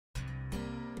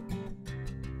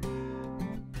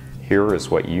here is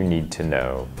what you need to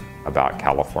know about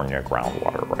California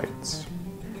groundwater rights.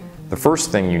 The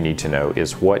first thing you need to know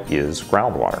is what is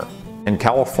groundwater. In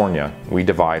California, we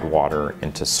divide water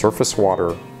into surface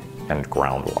water and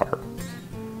groundwater.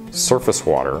 Surface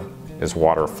water is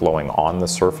water flowing on the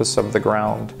surface of the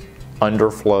ground,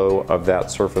 underflow of that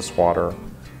surface water,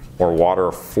 or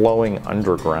water flowing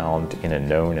underground in a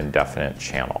known and definite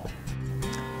channel.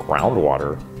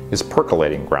 Groundwater is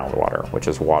percolating groundwater, which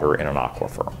is water in an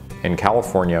aquifer. In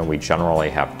California, we generally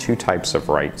have two types of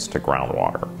rights to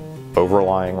groundwater: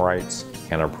 overlying rights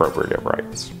and appropriative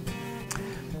rights.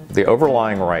 The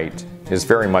overlying right is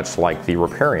very much like the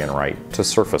riparian right to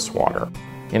surface water.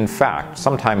 In fact,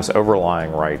 sometimes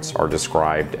overlying rights are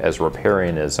described as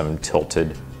riparianism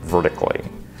tilted vertically.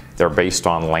 They're based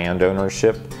on land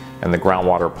ownership, and the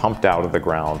groundwater pumped out of the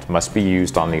ground must be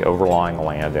used on the overlying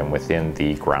land and within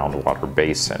the groundwater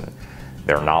basin.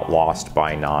 They're not lost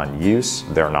by non-use,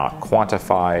 they're not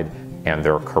quantified, and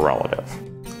they're correlative.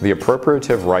 The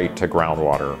appropriative right to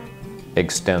groundwater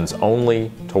extends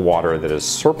only to water that is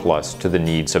surplus to the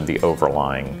needs of the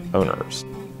overlying owners.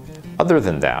 Other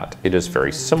than that, it is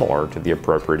very similar to the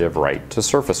appropriative right to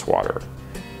surface water.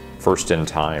 First in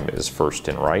time is first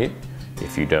in right.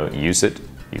 If you don't use it,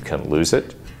 you can lose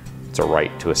it. It's a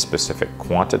right to a specific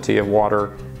quantity of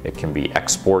water. It can be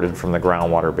exported from the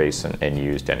groundwater basin and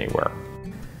used anywhere.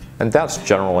 And that's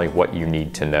generally what you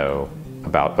need to know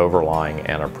about overlying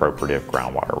and appropriative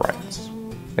groundwater rights.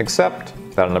 Except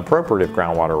that an appropriative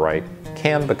groundwater right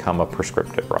can become a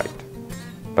prescriptive right.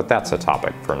 But that's a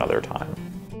topic for another time.